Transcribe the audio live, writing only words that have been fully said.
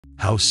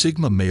How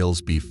Sigma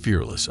males be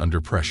fearless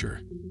under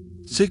pressure.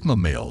 Sigma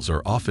males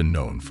are often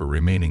known for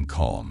remaining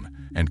calm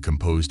and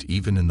composed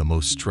even in the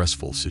most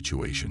stressful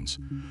situations.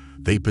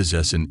 They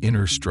possess an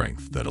inner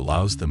strength that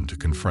allows them to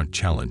confront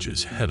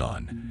challenges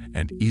head-on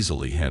and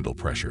easily handle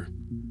pressure.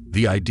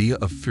 The idea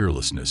of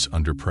fearlessness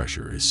under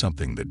pressure is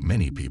something that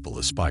many people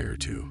aspire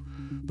to,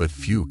 but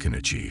few can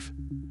achieve.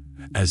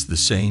 As the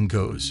saying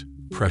goes,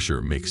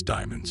 pressure makes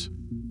diamonds.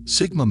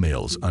 Sigma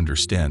males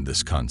understand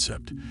this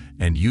concept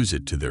and use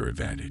it to their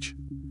advantage.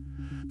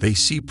 They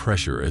see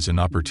pressure as an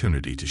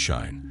opportunity to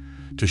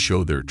shine, to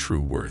show their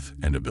true worth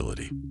and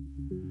ability.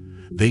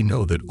 They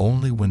know that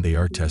only when they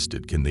are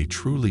tested can they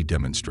truly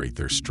demonstrate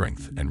their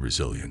strength and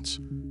resilience.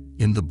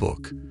 In the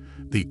book,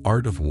 The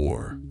Art of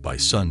War by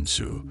Sun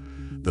Tzu,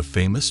 the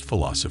famous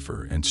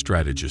philosopher and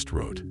strategist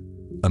wrote,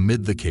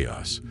 "Amid the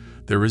chaos,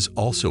 there is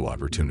also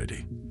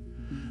opportunity."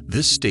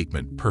 This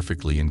statement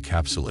perfectly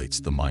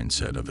encapsulates the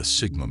mindset of a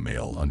Sigma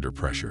male under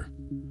pressure.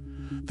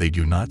 They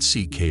do not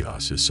see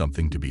chaos as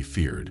something to be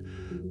feared,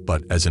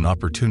 but as an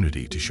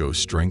opportunity to show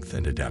strength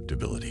and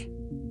adaptability.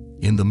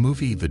 In the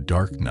movie The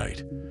Dark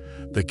Knight,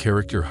 the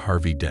character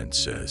Harvey Dent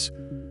says,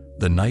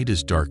 "The night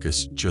is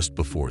darkest just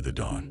before the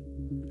dawn,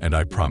 and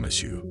I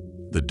promise you,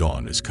 the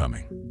dawn is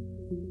coming."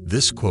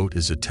 This quote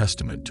is a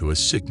testament to a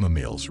Sigma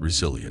male's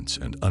resilience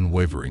and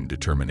unwavering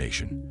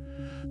determination.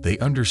 They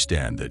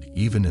understand that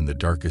even in the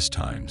darkest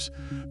times,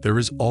 there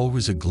is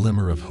always a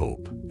glimmer of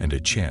hope and a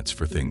chance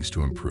for things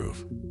to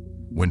improve.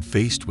 When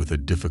faced with a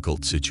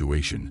difficult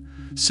situation,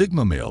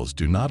 Sigma males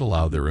do not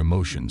allow their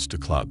emotions to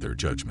cloud their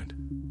judgment.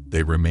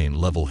 They remain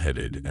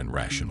level-headed and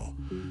rational,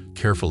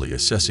 carefully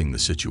assessing the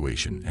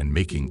situation and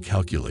making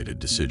calculated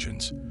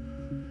decisions.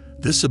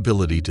 This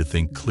ability to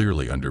think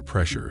clearly under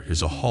pressure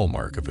is a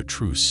hallmark of a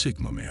true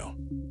Sigma male.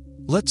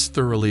 Let's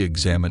thoroughly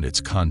examine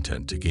its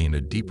content to gain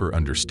a deeper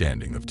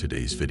understanding of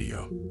today's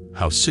video.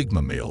 How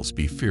Sigma males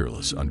be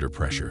fearless under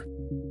pressure.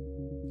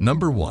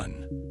 Number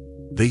 1.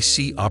 They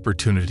see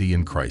opportunity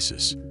in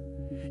crisis.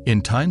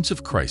 In times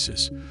of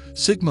crisis,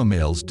 Sigma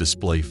males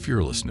display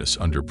fearlessness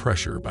under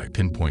pressure by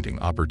pinpointing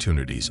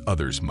opportunities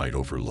others might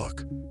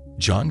overlook.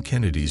 John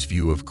Kennedy's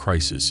view of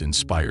crisis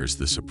inspires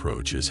this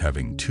approach as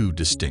having two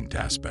distinct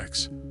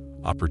aspects: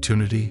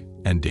 opportunity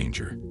and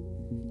danger.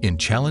 In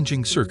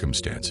challenging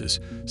circumstances,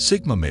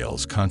 Sigma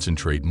males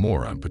concentrate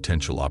more on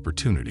potential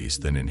opportunities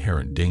than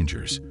inherent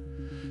dangers.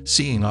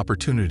 Seeing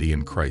opportunity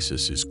in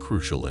crisis is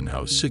crucial in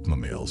how Sigma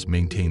males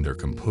maintain their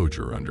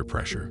composure under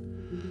pressure.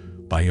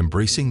 By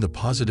embracing the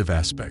positive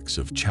aspects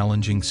of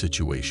challenging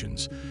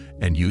situations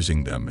and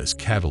using them as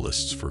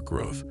catalysts for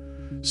growth,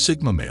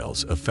 Sigma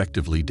males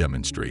effectively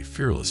demonstrate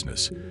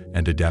fearlessness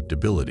and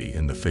adaptability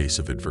in the face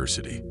of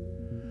adversity.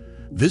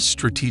 This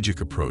strategic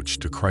approach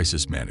to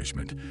crisis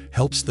management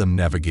helps them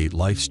navigate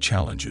life's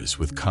challenges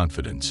with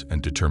confidence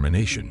and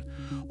determination,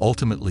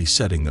 ultimately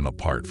setting them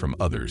apart from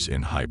others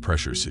in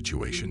high-pressure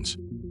situations.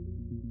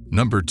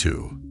 Number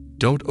 2.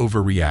 Don't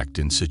overreact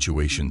in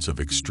situations of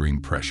extreme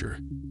pressure.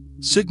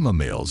 Sigma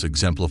males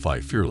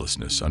exemplify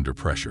fearlessness under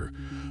pressure,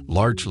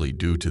 largely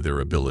due to their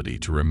ability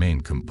to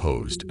remain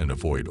composed and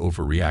avoid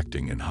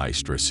overreacting in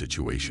high-stress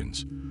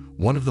situations.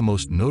 One of the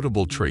most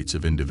notable traits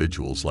of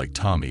individuals like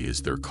Tommy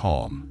is their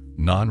calm,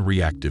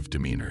 non-reactive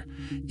demeanor,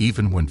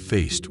 even when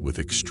faced with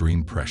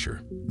extreme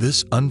pressure.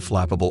 This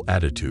unflappable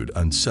attitude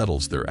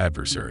unsettles their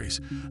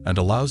adversaries and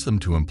allows them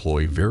to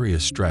employ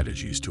various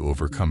strategies to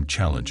overcome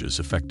challenges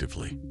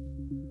effectively.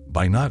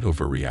 By not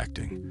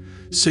overreacting,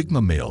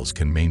 Sigma males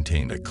can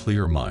maintain a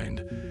clear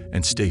mind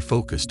and stay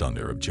focused on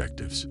their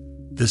objectives.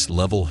 This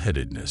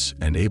level-headedness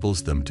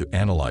enables them to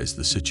analyze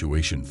the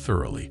situation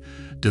thoroughly,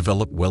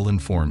 develop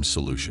well-informed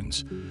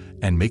solutions,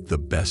 and make the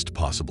best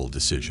possible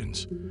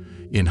decisions.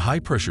 In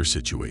high-pressure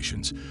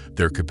situations,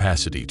 their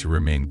capacity to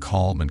remain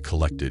calm and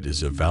collected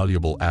is a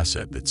valuable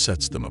asset that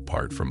sets them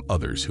apart from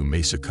others who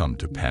may succumb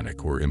to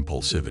panic or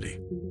impulsivity.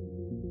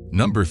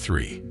 Number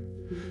 3.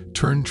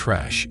 Turn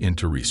trash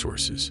into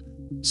resources.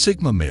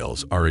 Sigma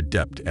males are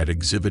adept at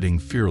exhibiting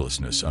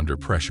fearlessness under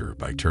pressure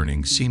by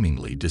turning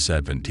seemingly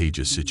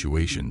disadvantageous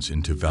situations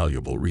into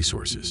valuable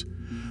resources.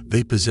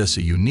 They possess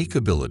a unique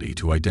ability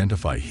to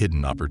identify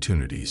hidden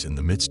opportunities in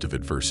the midst of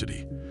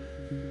adversity,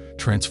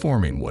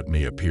 transforming what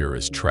may appear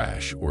as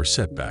trash or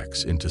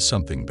setbacks into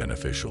something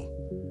beneficial.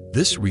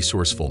 This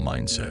resourceful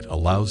mindset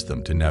allows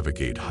them to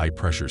navigate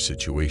high-pressure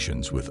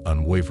situations with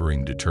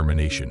unwavering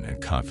determination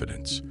and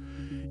confidence.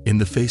 In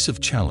the face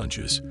of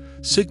challenges,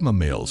 Sigma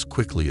males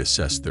quickly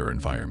assess their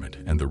environment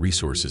and the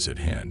resources at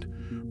hand,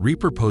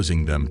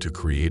 repurposing them to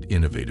create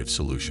innovative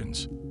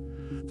solutions.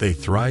 They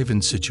thrive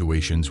in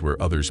situations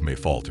where others may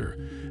falter,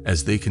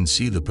 as they can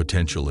see the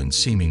potential in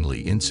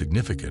seemingly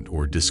insignificant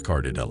or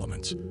discarded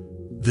elements.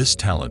 This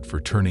talent for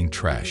turning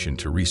trash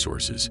into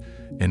resources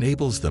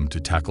enables them to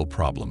tackle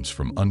problems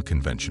from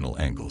unconventional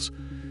angles,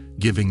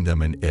 giving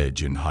them an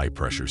edge in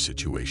high-pressure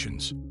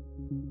situations.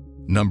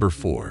 Number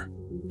 4.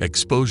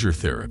 Exposure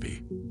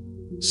therapy.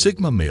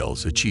 Sigma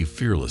males achieve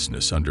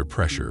fearlessness under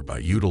pressure by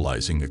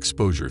utilizing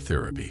exposure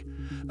therapy,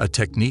 a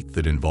technique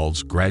that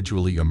involves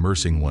gradually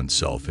immersing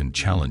oneself in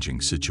challenging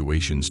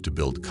situations to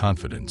build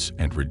confidence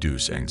and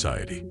reduce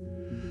anxiety.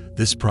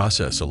 This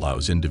process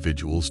allows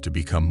individuals to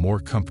become more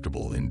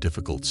comfortable in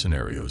difficult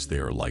scenarios they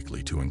are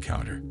likely to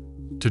encounter.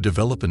 To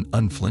develop an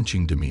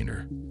unflinching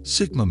demeanor,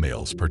 Sigma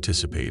males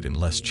participate in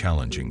less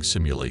challenging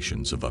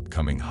simulations of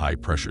upcoming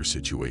high-pressure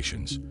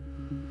situations.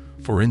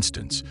 For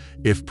instance,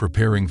 if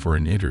preparing for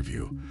an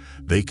interview,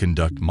 they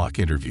conduct mock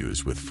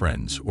interviews with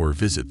friends or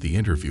visit the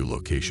interview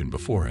location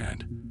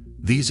beforehand.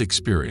 These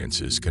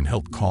experiences can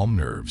help calm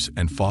nerves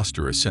and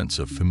foster a sense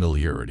of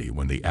familiarity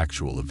when the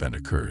actual event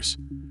occurs.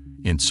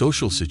 In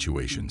social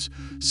situations,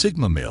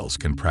 Sigma males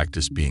can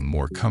practice being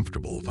more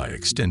comfortable by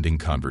extending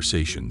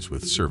conversations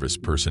with service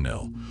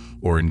personnel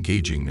or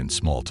engaging in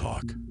small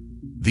talk.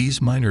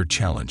 These minor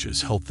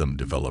challenges help them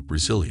develop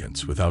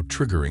resilience without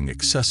triggering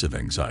excessive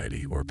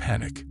anxiety or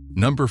panic.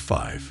 Number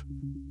 5.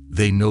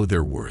 They know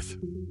their worth.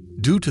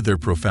 Due to their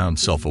profound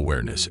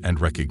self-awareness and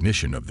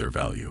recognition of their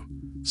value,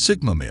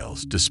 Sigma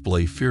males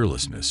display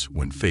fearlessness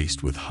when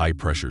faced with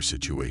high-pressure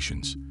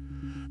situations.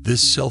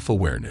 This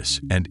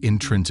self-awareness and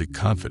intrinsic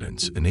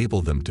confidence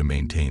enable them to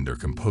maintain their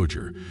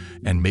composure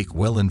and make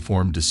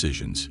well-informed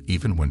decisions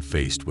even when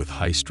faced with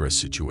high-stress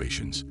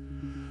situations.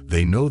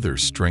 They know their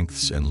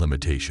strengths and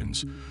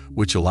limitations,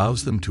 which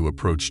allows them to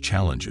approach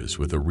challenges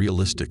with a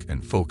realistic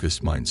and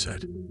focused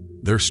mindset.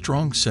 Their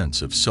strong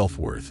sense of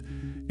self-worth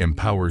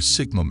empowers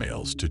Sigma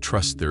males to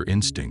trust their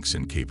instincts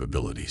and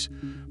capabilities,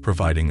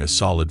 providing a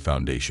solid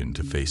foundation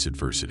to face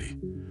adversity.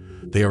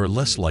 They are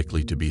less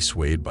likely to be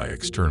swayed by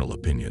external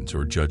opinions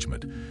or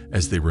judgment,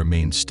 as they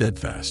remain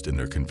steadfast in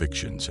their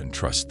convictions and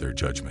trust their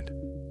judgment.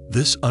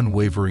 This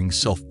unwavering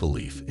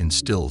self-belief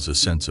instills a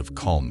sense of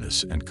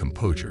calmness and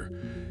composure,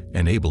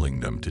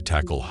 enabling them to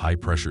tackle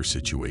high-pressure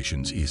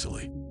situations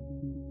easily.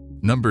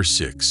 Number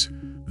 6.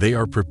 They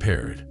are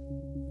prepared.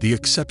 The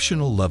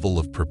exceptional level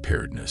of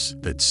preparedness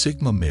that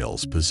Sigma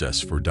males possess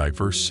for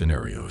diverse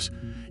scenarios,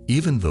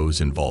 even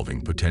those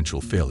involving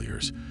potential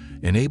failures,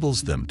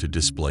 enables them to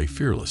display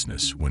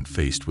fearlessness when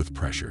faced with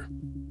pressure.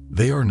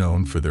 They are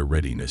known for their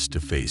readiness to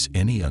face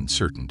any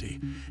uncertainty,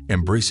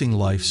 embracing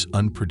life's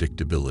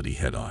unpredictability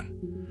head-on.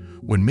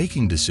 When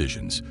making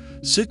decisions,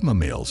 Sigma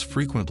males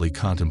frequently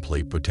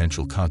contemplate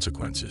potential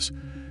consequences,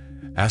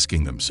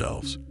 asking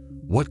themselves,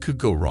 "What could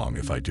go wrong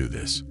if I do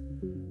this?"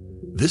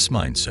 This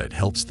mindset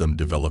helps them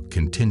develop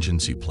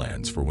contingency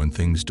plans for when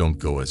things don't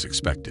go as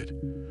expected.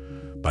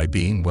 By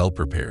being well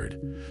prepared,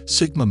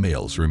 Sigma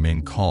males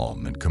remain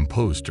calm and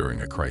composed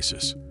during a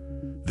crisis.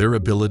 Their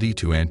ability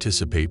to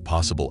anticipate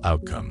possible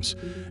outcomes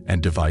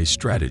and devise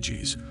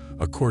strategies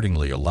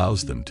accordingly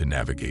allows them to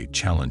navigate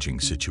challenging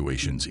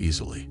situations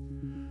easily.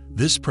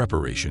 This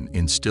preparation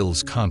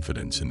instills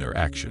confidence in their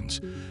actions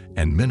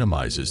and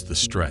minimizes the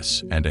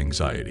stress and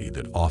anxiety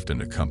that often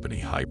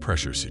accompany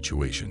high-pressure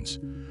situations.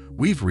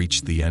 We've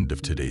reached the end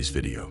of today's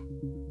video.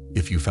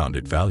 If you found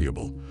it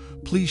valuable,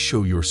 please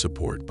show your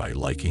support by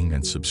liking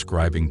and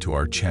subscribing to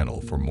our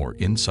channel for more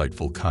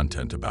insightful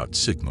content about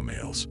Sigma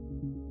males.